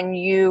tables when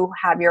you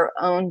have your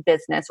own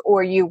business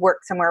or you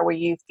work somewhere where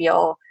you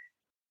feel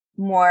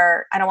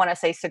more, I don't want to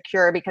say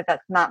secure because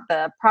that's not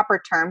the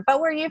proper term, but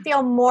where you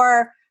feel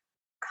more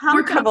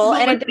comfortable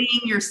and with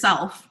being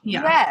yourself.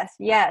 Yeah.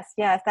 Yes.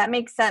 That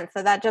makes sense.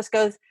 So that just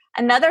goes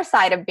another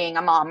side of being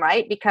a mom,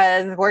 right?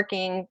 Because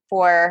working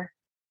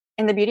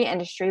in the beauty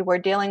industry, we're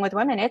dealing with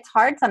women. It's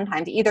hard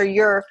sometimes. Either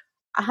you're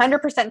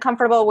 100%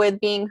 comfortable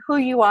with being who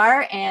you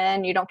are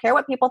and you don't care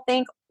what people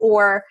think,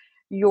 or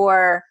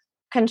you're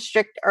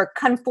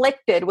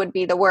conflicted would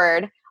be the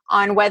word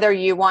on whether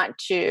you want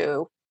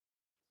to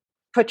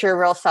put your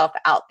real self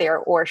out there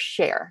or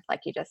share,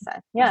 like you just said.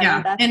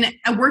 Yeah. No,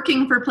 and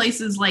working for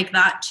places like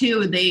that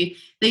too,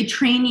 they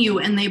train you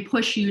and they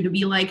push you to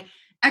be like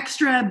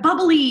extra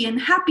bubbly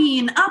and happy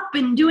and up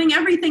and doing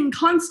everything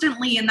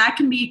constantly. And that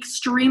can be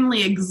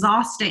extremely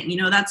exhausting. You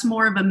know, that's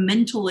more of a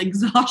mental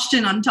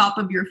exhaustion on top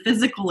of your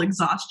physical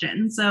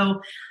exhaustion.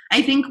 So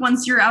I think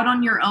once you're out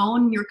on your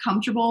own, you're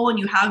comfortable and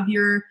you have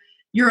your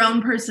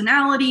own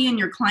personality, and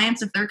your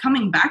clients, if they're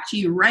coming back to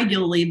you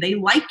regularly, they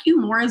like you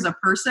more as a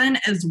person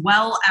as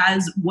well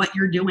as what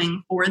you're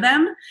doing for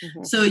them.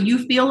 Mm-hmm. So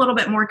you feel a little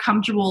bit more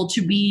comfortable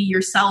to be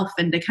yourself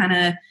and to kind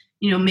of,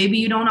 you know, maybe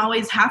you don't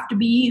always have to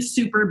be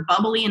super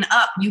bubbly and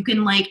up. You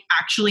can like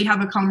actually have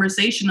a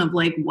conversation of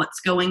like, what's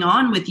going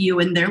on with you?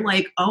 And they're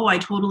like, oh, I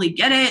totally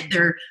get it.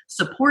 They're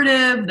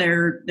supportive.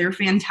 They're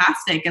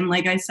fantastic. And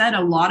like I said,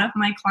 a lot of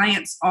my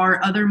clients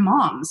are other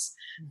moms.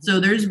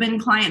 So there's been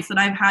clients that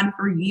I've had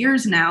for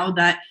years now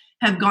that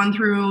have gone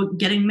through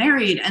getting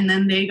married and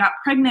then they got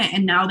pregnant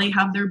and now they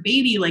have their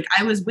baby. Like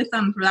I was with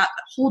them for that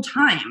whole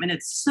time. And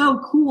it's so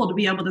cool to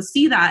be able to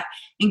see that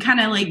and kind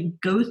of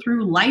like go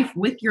through life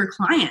with your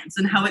clients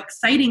and how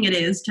exciting it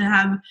is to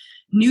have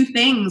new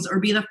things or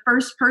be the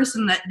first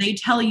person that they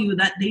tell you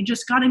that they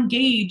just got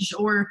engaged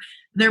or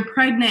they're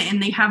pregnant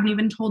and they haven't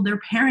even told their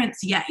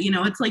parents yet. You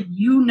know, it's like,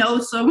 you know,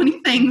 so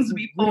many things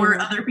before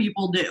other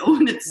people do.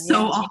 And it's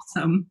so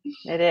awesome.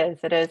 It is.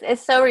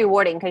 It's so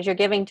rewarding because you're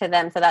giving to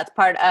them. So that's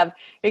part of,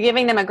 you're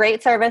giving them a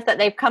great service that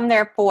they've come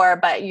there for,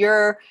 but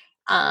you're,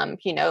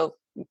 you know,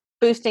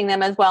 boosting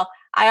them as well.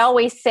 I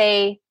always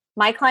say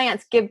my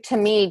clients give to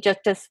me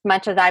just as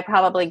much as I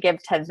probably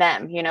give to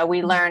them. You know,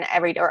 we learn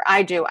every day, or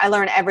I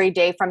learn every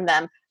day from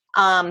them.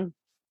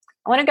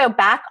 I want to go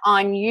back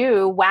on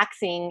you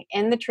waxing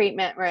in the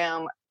treatment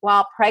room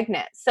while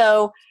pregnant.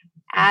 So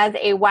as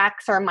a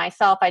waxer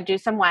myself, I do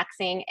some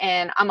waxing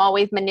and I'm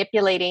always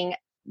manipulating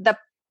the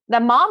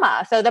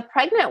mama. So the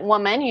pregnant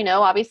woman, you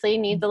know, obviously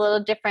needs a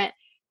little different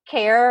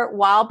care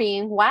while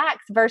being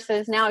waxed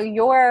versus now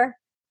you're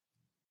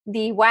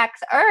the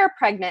waxer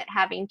pregnant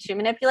having to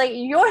manipulate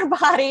your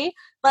body,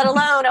 let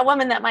alone a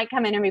woman that might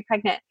come in and be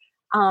pregnant.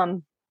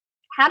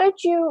 How did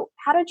you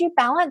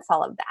balance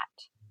all of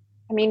that?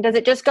 I mean, does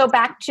it just go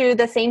back to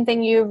the same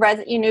thing you've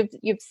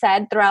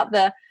said throughout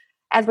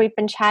as we've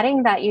been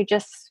chatting, that you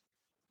just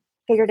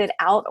figured it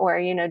out, or,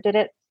 you know, did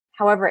it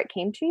however it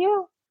came to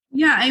you?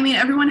 Yeah. I mean,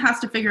 everyone has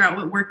to figure out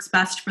what works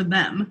best for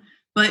them.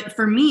 But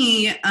for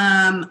me,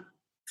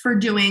 for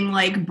doing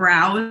like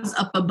brows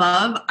up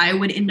above, I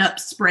would end up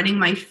spreading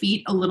my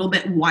feet a little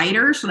bit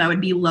wider so that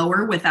would be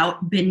lower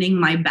without bending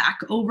my back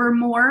over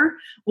more,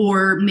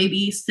 or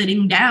maybe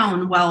sitting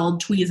down while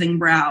tweezing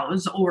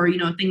brows, or, you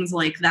know, things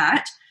like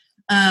that.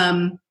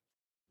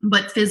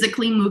 But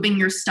physically moving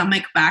your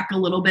stomach back a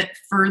little bit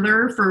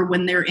further for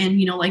when they're in,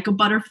 you know, like a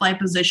butterfly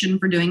position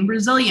for doing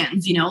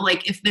Brazilians, you know,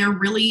 like if they're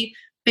really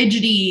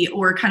fidgety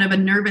or kind of a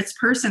nervous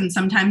person,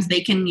 sometimes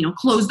they can, you know,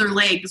 close their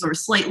legs or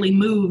slightly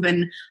move.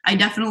 And I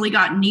definitely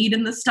got kneed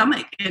in the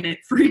stomach and it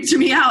freaked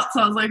me out.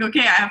 So I was like, okay,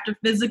 I have to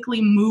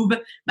physically move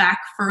back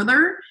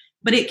further.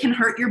 But it can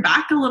hurt your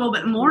back a little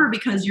bit more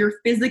because you're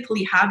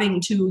physically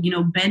having to, you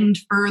know, bend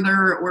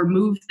further or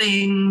move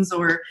things,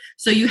 or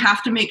so you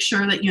have to make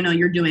sure that, you know,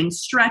 you're doing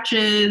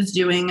stretches,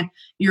 doing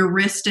your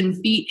wrist and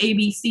feet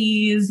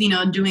ABCs, you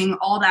know, doing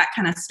all that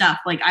kind of stuff.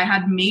 Like I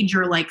had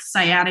major like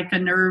sciatica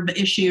nerve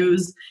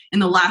issues in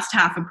the last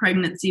half of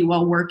pregnancy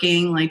while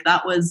working. Like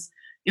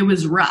it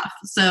was rough.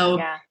 So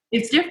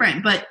It's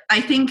different. But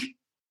I think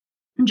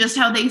just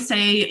how they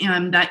say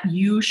that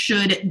you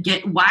should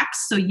get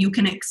waxed so you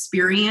can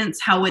experience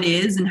how it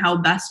is and how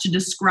best to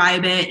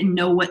describe it and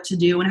know what to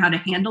do and how to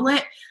handle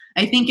it.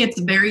 I think it's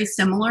very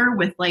similar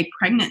with like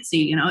pregnancy.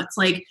 You know, it's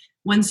like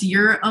once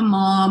you're a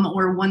mom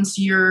or once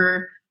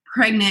you're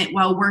pregnant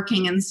while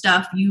working and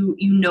stuff, you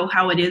know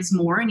how it is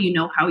more and you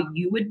know how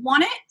you would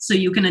want it. So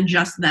you can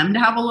adjust them to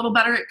have a little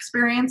better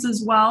experience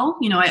as well.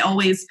 You know, I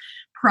always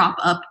prop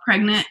up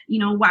pregnant, you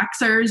know,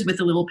 waxers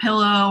with a little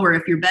pillow, or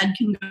if your bed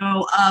can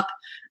go up,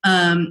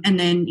 and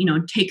then, you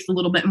know, takes a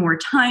little bit more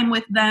time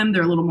with them.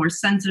 They're a little more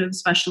sensitive,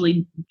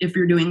 especially if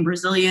you're doing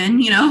Brazilian,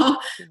 you know,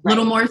 a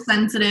little more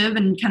sensitive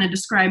and kind of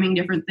describing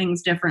different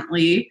things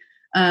differently.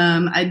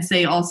 I'd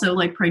say also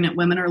like pregnant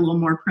women are a little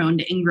more prone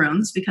to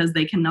ingrowns because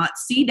they cannot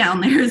see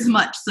down there as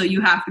much. So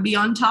you have to be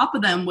on top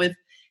of them with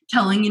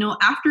telling, you know,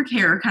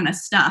 aftercare kind of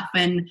stuff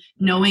and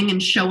knowing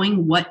and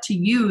showing what to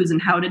use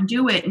and how to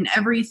do it and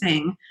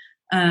everything.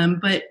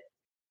 But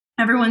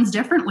everyone's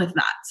different with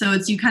that. So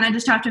it's, you kind of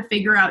just have to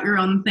figure out your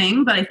own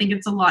thing. But I think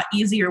it's a lot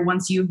easier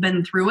once you've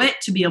been through it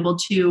to be able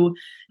to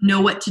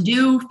know what to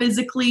do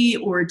physically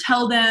or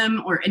tell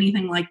them or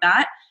anything like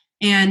that.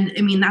 And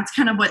I mean, that's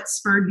kind of what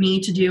spurred me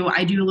to do.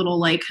 I do a little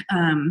like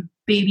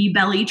baby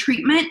belly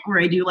treatment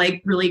where I do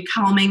like really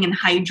calming and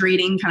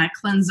hydrating kind of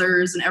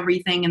cleansers and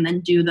everything, and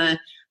then do the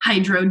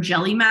hydro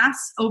jelly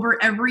mask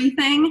over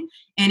everything.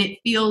 And it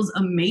feels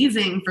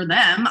amazing for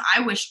them.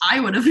 I wish I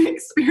would have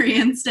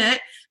experienced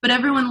it, but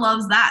everyone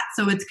loves that.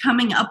 So it's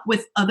coming up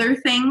with other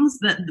things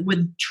that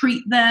would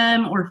treat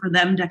them or for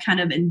them to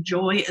kind of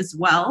enjoy as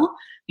well.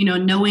 You know,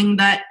 knowing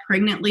that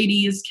pregnant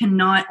ladies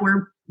cannot,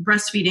 or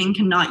breastfeeding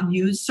cannot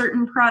use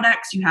certain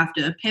products. You have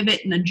to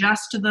pivot and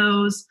adjust to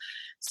those.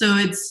 So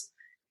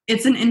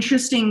it's an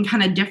interesting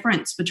kind of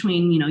difference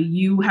between, you know,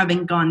 you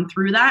having gone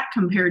through that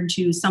compared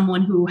to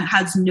someone who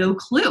has no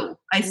clue.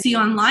 I see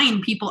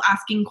online people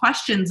asking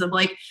questions of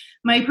like,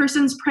 my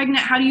person's pregnant.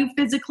 How do you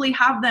physically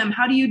have them?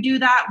 How do you do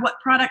that?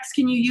 What products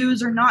can you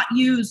use or not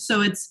use?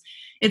 So it's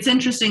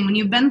interesting. When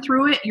you've been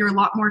through it, you're a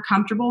lot more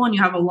comfortable and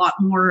you have a lot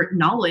more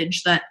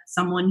knowledge that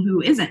someone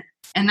who isn't.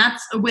 And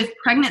that's with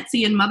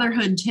pregnancy and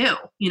motherhood too.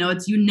 You know,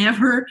 it's, you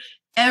never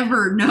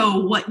ever know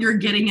what you're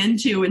getting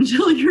into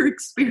until you're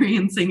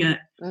experiencing it.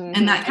 Mm-hmm.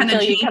 And that kind of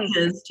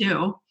changes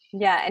too.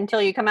 Yeah,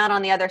 until you come out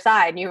on the other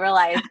side and you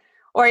realize,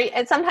 or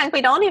sometimes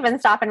we don't even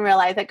stop and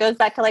realize. It goes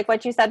back to like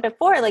what you said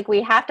before, like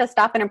we have to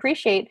stop and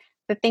appreciate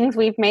the things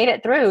we've made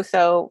it through.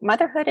 So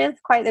motherhood is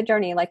quite the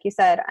journey, like you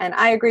said. And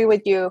I agree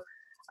with you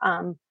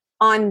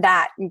on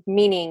that,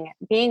 meaning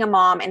being a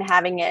mom and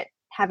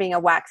having a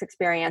wax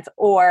experience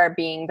or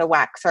being the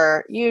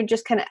waxer, you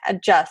just can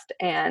adjust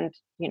and,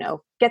 you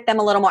know, get them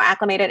a little more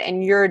acclimated,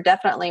 and you're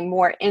definitely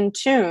more in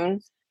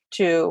tune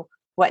to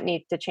what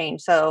needs to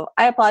change. So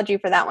I applaud you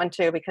for that one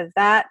too, because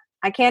that,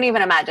 I can't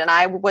even imagine.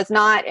 I was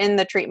not in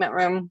the treatment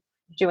room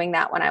doing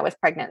that when I was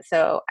pregnant.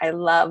 So I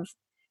love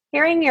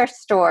hearing your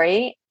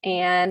story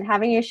and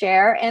having you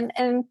share.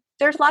 And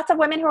there's lots of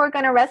women who are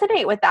going to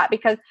resonate with that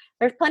because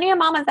there's plenty of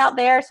mamas out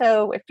there.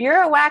 So if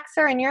you're a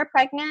waxer and you're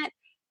pregnant,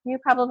 you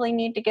probably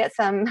need to get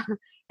some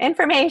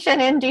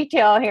information in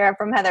detail here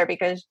from Heather,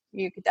 because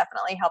you could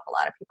definitely help a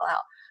lot of people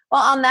out.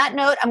 Well, on that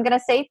note, I'm going to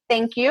say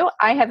thank you.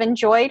 I have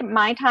enjoyed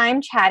my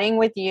time chatting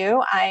with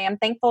you. I am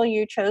thankful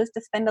you chose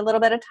to spend a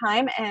little bit of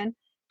time and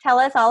tell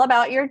us all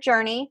about your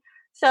journey.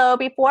 So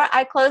before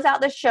I close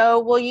out the show,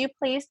 will you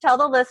please tell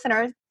the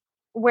listeners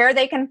where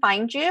they can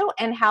find you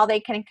and how they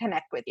can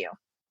connect with you?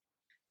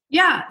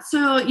 Yeah,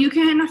 so you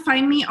can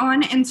find me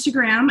on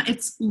Instagram.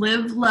 It's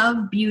Live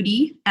Love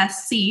Beauty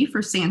SC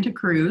for Santa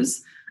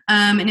Cruz.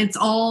 And it's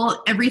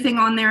everything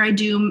on there. I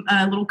do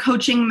little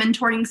coaching,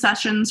 mentoring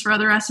sessions for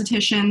other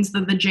estheticians, the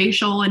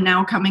vajacial, and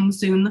now coming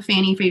soon, the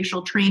Fanny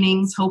facial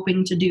trainings,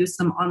 hoping to do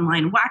some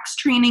online wax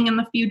training in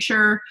the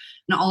future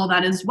and all of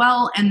that as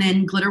well. And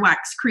then Glitter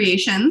Wax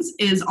Creations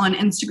is on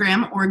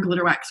Instagram or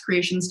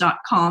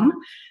glitterwaxcreations.com.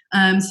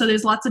 So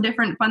there's lots of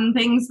different fun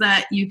things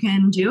that you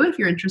can do if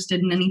you're interested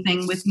in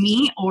anything with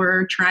me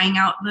or trying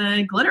out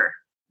the glitter.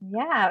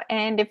 Yeah.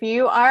 And if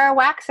you are a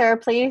waxer,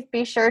 please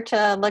be sure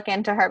to look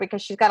into her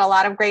because she's got a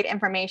lot of great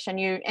information.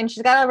 And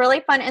she's got a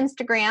really fun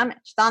Instagram.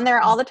 She's on there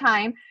all the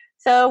time.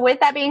 So with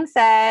that being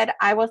said,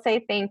 I will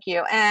say thank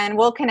you and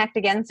we'll connect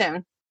again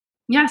soon.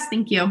 Yes.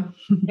 Thank you.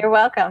 You're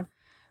welcome.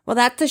 Well,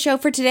 that's the show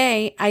for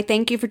today. I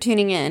thank you for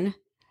tuning in.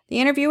 The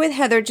interview with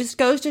Heather just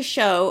goes to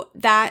show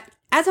that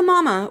as a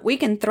mama, we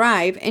can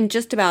thrive in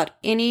just about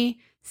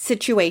any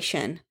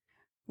situation.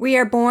 We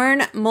are born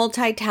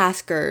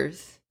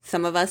multitaskers.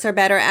 Some of us are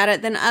better at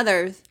it than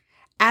others.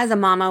 As a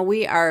mama,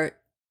 we are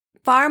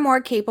far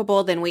more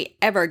capable than we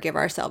ever give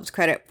ourselves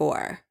credit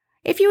for.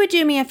 If you would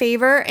do me a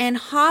favor and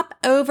hop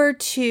over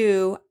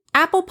to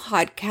Apple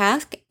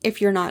Podcast,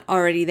 if you're not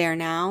already there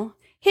now,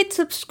 hit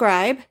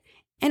subscribe,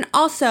 and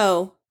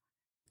also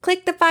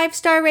click the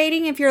 5-star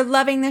rating if you're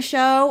loving the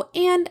show,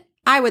 and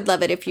I would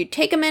love it if you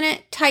take a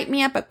minute, type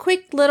me up a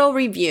quick little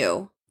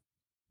review.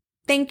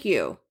 Thank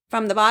you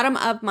from the bottom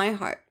of my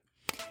heart.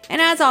 And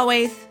as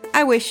always,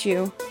 I wish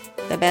you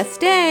the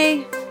best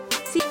day.